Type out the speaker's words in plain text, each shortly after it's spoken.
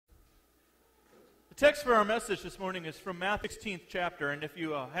Text for our message this morning is from Matthew 16th chapter, and if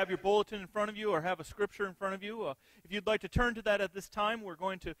you have your bulletin in front of you or have a scripture in front of you, if you'd like to turn to that at this time, we're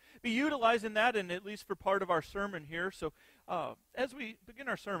going to be utilizing that, and at least for part of our sermon here. So as we begin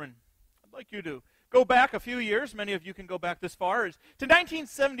our sermon, I'd like you to go back a few years. Many of you can go back this far, to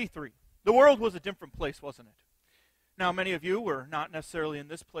 1973. The world was a different place, wasn't it? Now, many of you were not necessarily in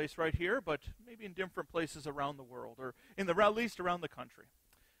this place right here, but maybe in different places around the world, or at least around the country.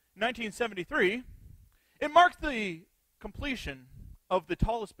 In 1973, it marked the completion of the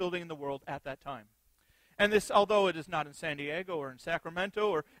tallest building in the world at that time. And this, although it is not in San Diego or in Sacramento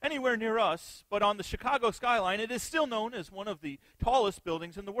or anywhere near us, but on the Chicago skyline, it is still known as one of the tallest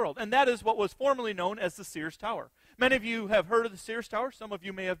buildings in the world. And that is what was formerly known as the Sears Tower. Many of you have heard of the Sears Tower. Some of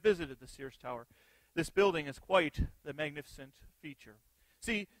you may have visited the Sears Tower. This building is quite the magnificent feature.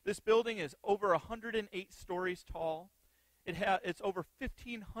 See, this building is over 108 stories tall. It's over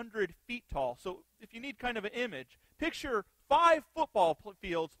 1,500 feet tall. So if you need kind of an image, picture 5 football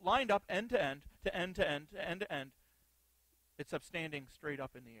fields lined up end to end, to end to end, to end to end. It's up standing straight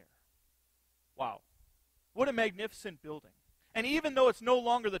up in the air. Wow. What a magnificent building. And even though it's no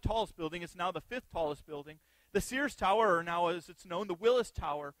longer the tallest building, it's now the 5th tallest building. The Sears Tower, or now as it's known, the Willis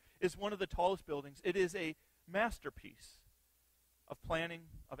Tower, is one of the tallest buildings. It is a masterpiece of planning,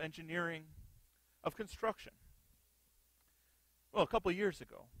 of engineering, of construction. Well, a couple of years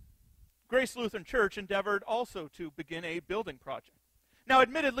ago, Grace Lutheran Church endeavored also to begin a building project. Now,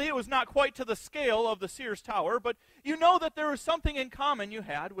 admittedly, it was not quite to the scale of the Sears Tower, but you know that there was something in common you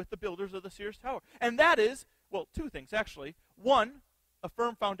had with the builders of the Sears Tower. And that is, well, 2 things, actually. 1, a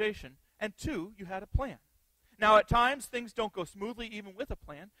firm foundation, and 2, you had a plan. Now, at times, things don't go smoothly even with a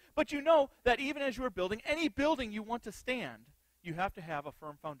plan, but you know that even as you are building, any building you want to stand, you have to have a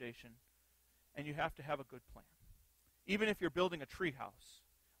firm foundation, and you have to have a good plan. Even if you're building a tree house,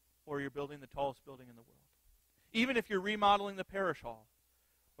 or you're building the tallest building in the world. Even if you're remodeling the parish hall,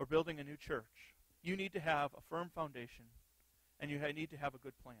 or building a new church, you need to have a firm foundation, and you need to have a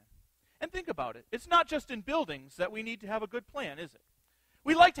good plan. And think about it. It's not just in buildings that we need to have a good plan, is it?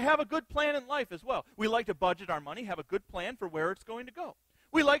 We like to have a good plan in life as well. We like to budget our money, have a good plan for where it's going to go.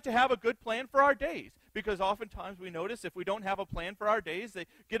 We like to have a good plan for our days, because oftentimes we notice if we don't have a plan for our days, they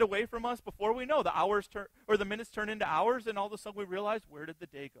get away from us before we know. The hours turn, or the minutes turn into hours, and all of a sudden we realize, where did the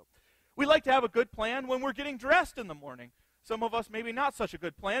day go? We like to have a good plan when we're getting dressed in the morning. Some of us maybe not such a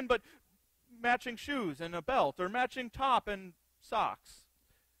good plan, but matching shoes and a belt, or matching top and socks.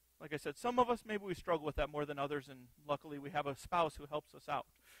 Like I said, some of us, maybe we struggle with that more than others, and luckily we have a spouse who helps us out.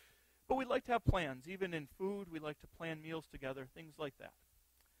 But we like to have plans. Even in food, we like to plan meals together, things like that.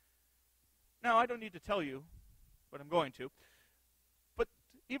 Now, I don't need to tell you, but I'm going to, but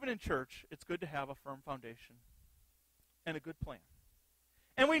even in church, it's good to have a firm foundation and a good plan.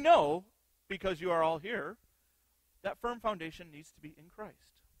 And we know, because you are all here, that firm foundation needs to be in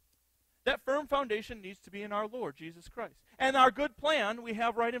Christ. That firm foundation needs to be in our Lord, Jesus Christ. And our good plan we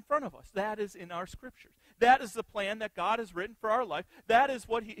have right in front of us. That is in our scriptures. That is the plan that God has written for our life. That is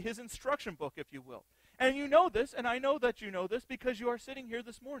what his instruction book, if you will. And you know this, and I know that you know this, because you are sitting here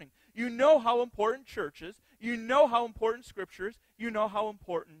this morning. You know how important church is. You know how important Scripture is. You know how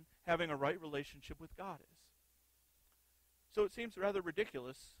important having a right relationship with God is. So it seems rather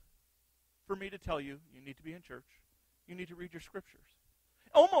ridiculous for me to tell you, you need to be in church. You need to read your Scriptures.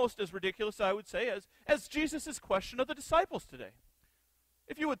 Almost as ridiculous, I would say, as Jesus' question of the disciples today.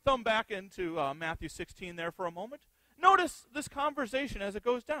 If you would thumb back into Matthew 16 there for a moment, notice this conversation as it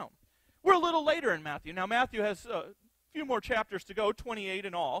goes down. We're a little later in Matthew. Now, Matthew has a few more chapters to go, 28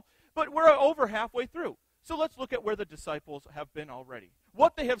 in all, but we're over halfway through. So let's look at where the disciples have been already,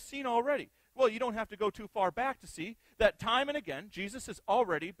 what they have seen already. Well, you don't have to go too far back to see that time and again, Jesus has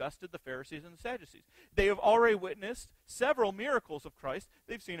already bested the Pharisees and the Sadducees. They have already witnessed several miracles of Christ.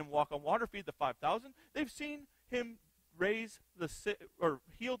 They've seen him walk on water, feed the 5,000. They've seen him raise the sick, or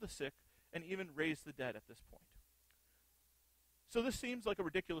heal the sick, and even raise the dead at this point. So this seems like a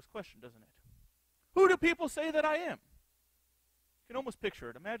ridiculous question, doesn't it? Who do people say that I am? You can almost picture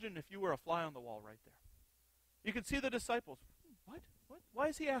it. Imagine if you were a fly on the wall right there. You can see the disciples. What? Why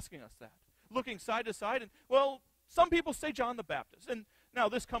is he asking us that? Looking side to side, and, well, some people say John the Baptist. And now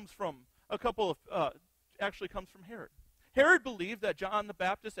this comes from actually comes from Herod. Herod believed that John the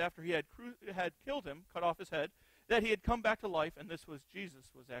Baptist, after he had killed him, cut off his head, that he had come back to life, and Jesus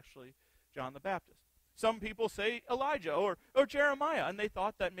was actually John the Baptist. Some people say Elijah or Jeremiah, and they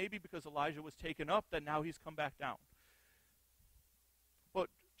thought that maybe because Elijah was taken up, that now he's come back down. But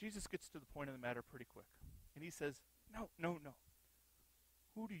Jesus gets to the point of the matter pretty quick. And he says, no.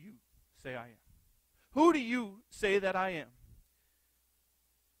 Who do you say I am? Who do you say that I am?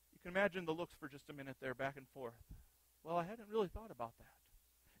 can imagine the looks for just a minute there, back and forth. Well, I hadn't really thought about that.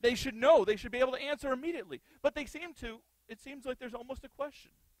 They should know. They should be able to answer immediately. But it seems like there's almost a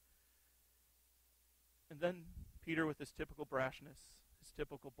question. And then Peter, with his typical brashness, his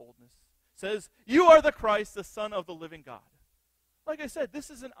typical boldness, says, "You are the Christ, the Son of the living God." Like I said,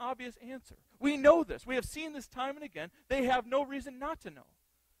 this is an obvious answer. We know this. We have seen this time and again. They have no reason not to know.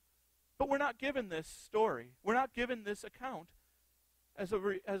 But we're not given this story. We're not given this account as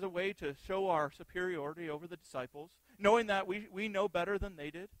a way to show our superiority over the disciples, knowing that we know better than they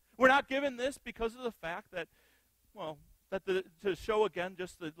did. We're not given this because of the fact that, to show again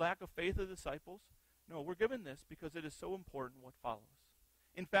just the lack of faith of the disciples. No, we're given this because it is so important what follows.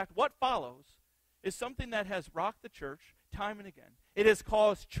 In fact, what follows is something that has rocked the church time and again. It has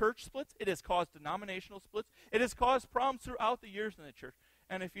caused church splits. It has caused denominational splits. It has caused problems throughout the years in the church.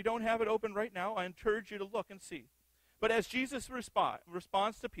 And if you don't have it open right now, I encourage you to look and see. But as Jesus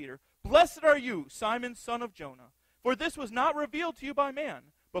responds to Peter, "Blessed are you, Simon, son of Jonah, for this was not revealed to you by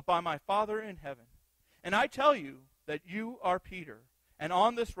man, but by my Father in heaven. And I tell you that you are Peter, and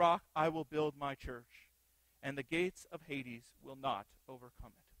on this rock I will build my church, and the gates of Hades will not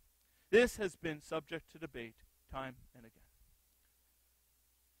overcome it." This has been subject to debate time and again.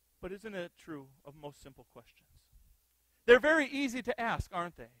 But isn't it true of most simple questions? They're very easy to ask,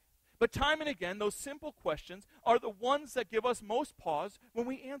 aren't they? But time and again, those simple questions are the ones that give us most pause when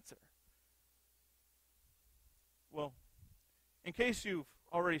we answer. Well, in case you've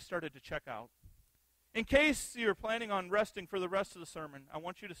already started to check out, in case you're planning on resting for the rest of the sermon, I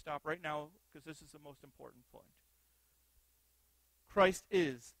want you to stop right now because this is the most important point. Christ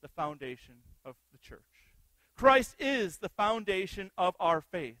is the foundation of the church. Christ is the foundation of our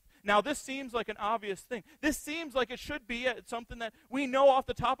faith. Now, this seems like an obvious thing. This seems like it should be something that we know off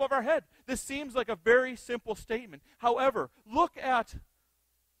the top of our head. This seems like a very simple statement. However, look at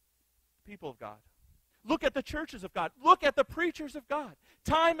people of God. Look at the churches of God. Look at the preachers of God.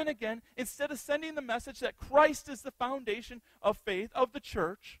 Time and again, instead of sending the message that Christ is the foundation of faith, of the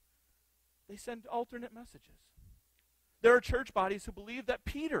church, they send alternate messages. There are church bodies who believe that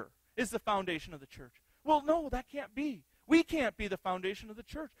Peter is the foundation of the church. Well, no, that can't be. We can't be the foundation of the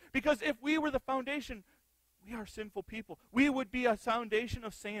church. Because if we were the foundation, we are sinful people. We would be a foundation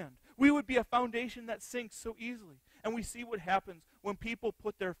of sand. We would be a foundation that sinks so easily. And we see what happens when people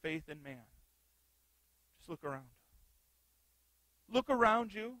put their faith in man. Just look around. Look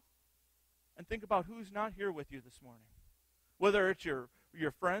around you and think about who's not here with you this morning. Whether it's your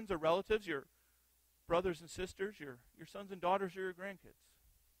friends or relatives, your brothers and sisters, your sons and daughters, or your grandkids.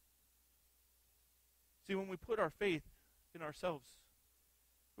 See, when we put our faith in ourselves,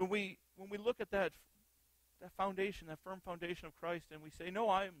 when we look at that foundation, that firm foundation of Christ, and we say, "No,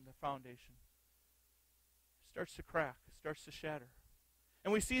 I am the foundation," it starts to crack, it starts to shatter.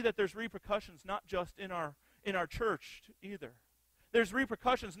 And we see that there's repercussions not just in our church either. There's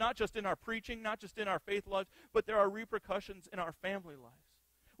repercussions not just in our preaching, not just in our faith lives, but there are repercussions in our family lives.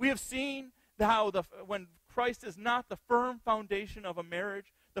 We have seen how when Christ is not the firm foundation of a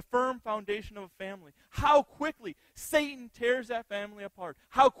marriage, the firm foundation of a family, how quickly Satan tears that family apart.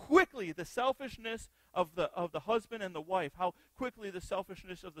 How quickly the selfishness of the husband and the wife, how quickly the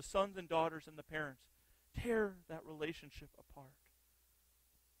selfishness of the sons and daughters and the parents tear that relationship apart.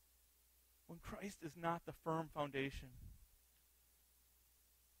 When Christ is not the firm foundation,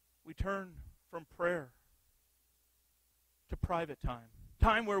 we turn from prayer to private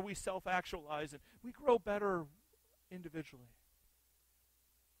time where we self-actualize and we grow better individually.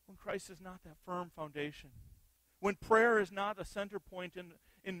 When Christ is not that firm foundation, when prayer is not a center point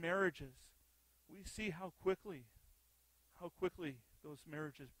in marriages, we see how quickly those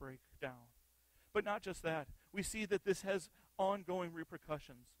marriages break down. But not just that. We see that this has ongoing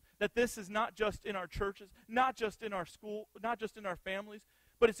repercussions. That this is not just in our churches, not just in our school, not just in our families,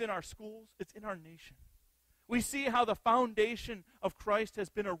 but it's in our schools, it's in our nation. We see how the foundation of Christ has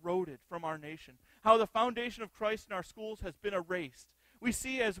been eroded from our nation. How the foundation of Christ in our schools has been erased. We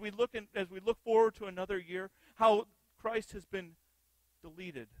see as we look forward to another year, how Christ has been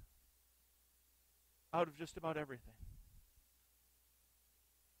deleted out of just about everything.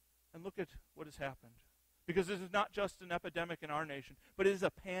 And look at what has happened. Because this is not just an epidemic in our nation, but it is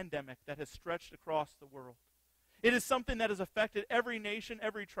a pandemic that has stretched across the world. It is something that has affected every nation,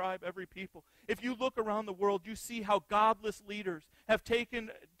 every tribe, every people. If you look around the world, you see how godless leaders have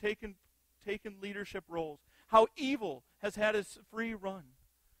taken leadership roles. How evil has had its free run.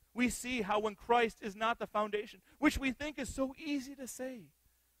 We see how when Christ is not the foundation, which we think is so easy to say,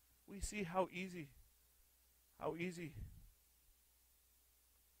 we see how easy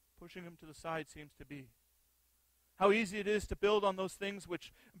pushing him to the side seems to be. How easy it is to build on those things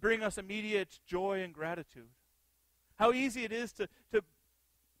which bring us immediate joy and gratitude. How easy it is to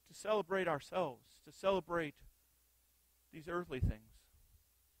celebrate ourselves, to celebrate these earthly things.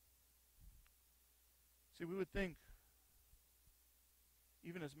 See, we would think,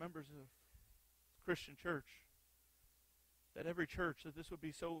 even as members of Christian church, that every church, that this would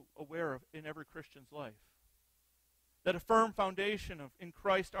be so aware of in every Christian's life. That a firm foundation in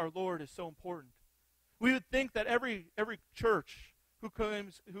Christ our Lord is so important. We would think that every church who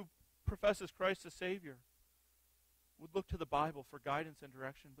professes Christ as Savior would look to the Bible for guidance and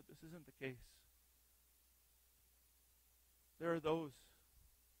direction, but this isn't the case. There are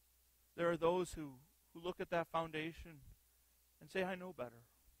those who look at that foundation and say, I know better.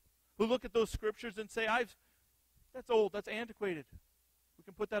 Who look at those scriptures and say, that's old, that's antiquated. We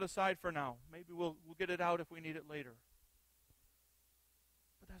can put that aside for now. Maybe we'll get it out if we need it later.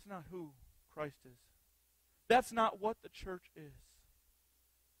 But that's not who Christ is. That's not what the church is.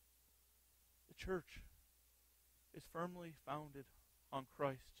 The church is firmly founded on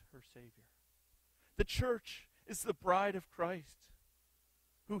Christ, her Savior. The church is the bride of Christ,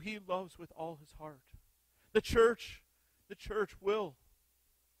 who he loves with all his heart. The church will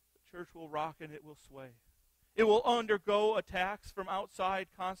rock and it will sway. It will undergo attacks from outside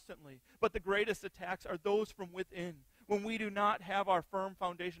constantly, but the greatest attacks are those from within, when we do not have our firm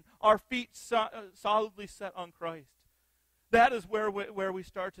foundation, our feet solidly set on Christ. That is where we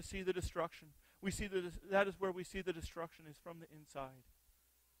start to see the destruction. That is where we see the destruction is from the inside.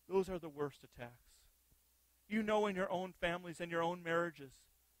 Those are the worst attacks. You know, in your own families and your own marriages,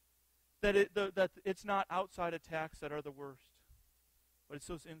 that it's not outside attacks that are the worst, but it's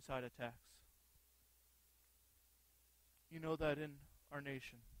those inside attacks. You know that in our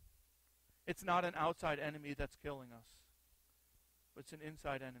nation, it's not an outside enemy that's killing us, but it's an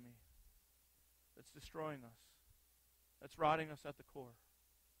inside enemy that's destroying us, that's rotting us at the core.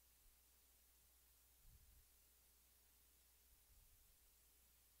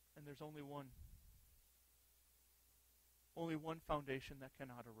 And there's only one foundation that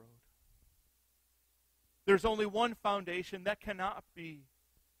cannot erode. There's only one foundation that cannot be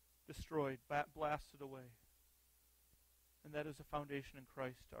destroyed, blasted away. And that is a foundation in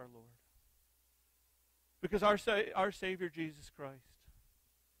Christ our Lord. Because our Savior Jesus Christ,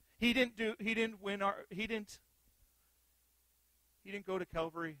 He didn't go to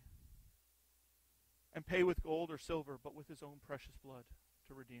Calvary and pay with gold or silver, but with his own precious blood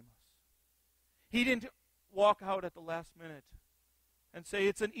to redeem us. He didn't walk out at the last minute and say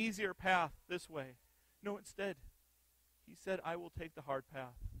it's an easier path this way. No, instead, he said, I will take the hard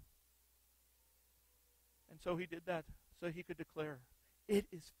path. And so he did that so he could declare, it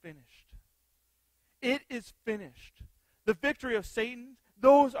is finished. It is finished. The victory of Satan,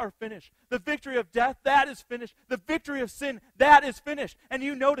 those are finished. The victory of death, that is finished. The victory of sin, that is finished. And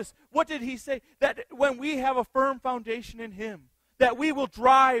you notice, what did he say? That when we have a firm foundation in him, that we will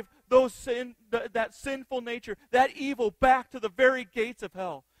drive that sinful nature, that evil, back to the very gates of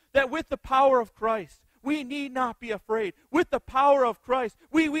hell. That with the power of Christ, we need not be afraid. With the power of Christ,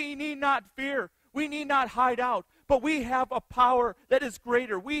 we need not fear. We need not hide out. But we have a power that is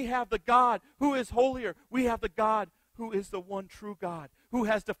greater. We have the God who is holier. We have the God who is the one true God, who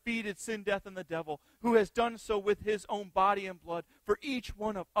has defeated sin, death, and the devil, who has done so with his own body and blood for each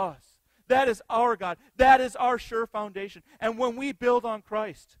one of us. That is our God. That is our sure foundation. And when we build on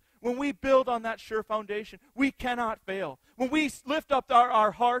Christ, when we build on that sure foundation, we cannot fail. When we lift up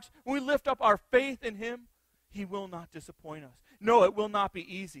our hearts, when we lift up our faith in him, he will not disappoint us. No, it will not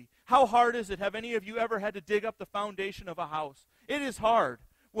be easy. How hard is it? Have any of you ever had to dig up the foundation of a house? It is hard.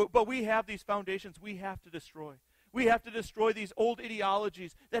 But we have these foundations we have to destroy. We have to destroy these old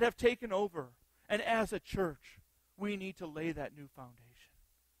ideologies that have taken over. And as a church, we need to lay that new foundation.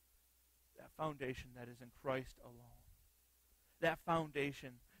 That foundation that is in Christ alone. That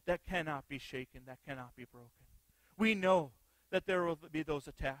foundation that cannot be shaken, that cannot be broken. We know that there will be those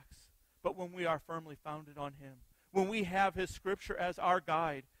attacks. But when we are firmly founded on him, when we have his scripture as our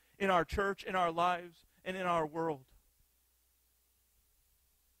guide in our church, in our lives, and in our world,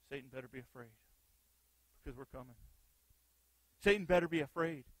 Satan better be afraid, because we're coming. Satan better be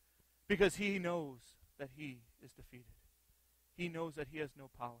afraid, because he knows that he is defeated. He knows that he has no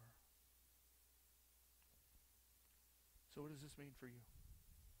power. So what does this mean for you?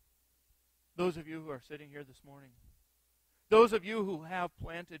 Those of you who are sitting here this morning, those of you who have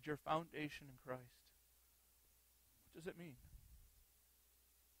planted your foundation in Christ, what does it mean?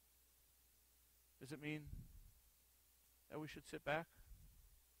 Does it mean that we should sit back?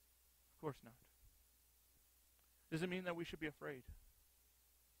 Of course not. Does it mean that we should be afraid?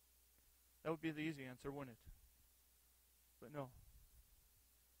 That would be the easy answer, wouldn't it? But no.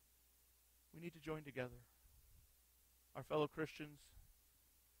 We need to join together. Our fellow Christians,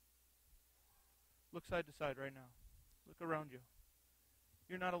 look side to side right now. Look around you.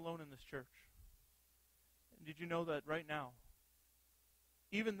 You're not alone in this church. And did you know that right now,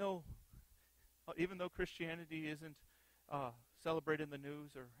 even though Christianity isn't celebrated in the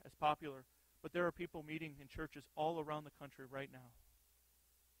news or as popular, but there are people meeting in churches all around the country right now.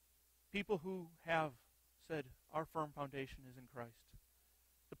 People who have said, our firm foundation is in Christ.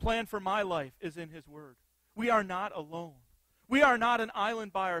 The plan for my life is in His Word. We are not alone. We are not an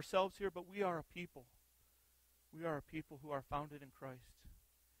island by ourselves here, but we are a people. We are a people who are founded in Christ.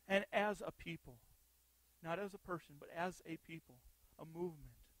 And as a people, not as a person, but as a people, a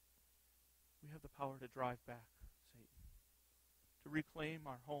movement, we have the power to drive back Satan, to reclaim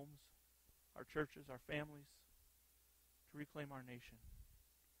our homes, our churches, our families, to reclaim our nation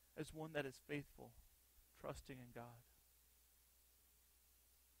as one that is faithful, trusting in God.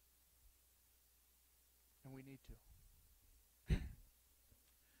 And we need to.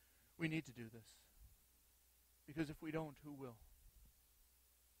 We need to do this. Because if we don't, who will?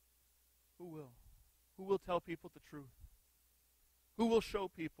 Who will? Who will tell people the truth? Who will show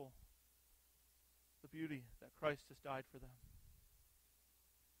people the beauty that Christ has died for them?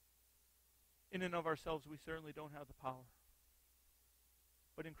 In and of ourselves, we certainly don't have the power.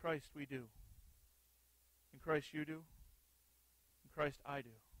 But in Christ, we do. In Christ, you do. In Christ, I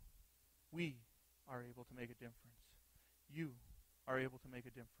do. We are able to make a difference. You are able to make a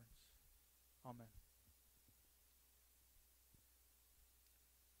difference. Amen.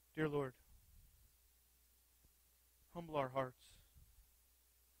 Dear Lord, humble our hearts.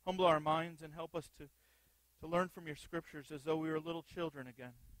 Humble our minds and help us to learn from your scriptures as though we were little children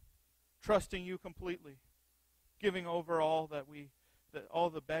again. Trusting you completely. Giving over all all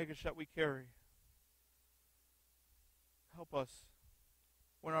the baggage that we carry. Help us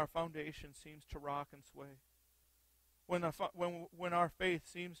when our foundation seems to rock and sway. When our faith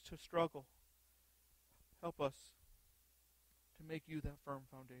seems to struggle. Help us to make you that firm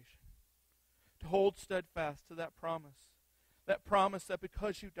foundation. To hold steadfast to that promise. That promise that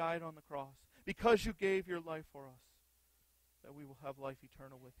because you died on the cross, because you gave your life for us, that we will have life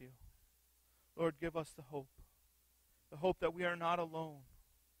eternal with you. Lord, give us the hope that we are not alone,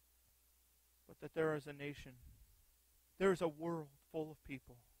 but that there is a nation, there is a world full of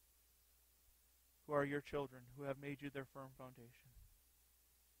people who are your children, who have made you their firm foundation.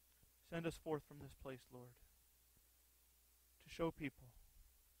 Send us forth from this place, Lord, to show people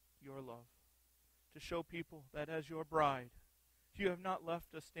your love, to show people that as your bride, you have not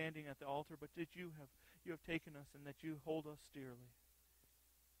left us standing at the altar, but that you have taken us and that you hold us dearly.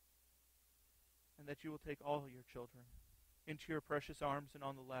 And that you will take all your children into your precious arms, and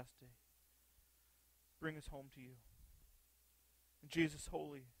on the last day, bring us home to you. In Jesus'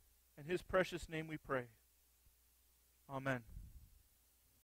 holy and his precious name we pray. Amen.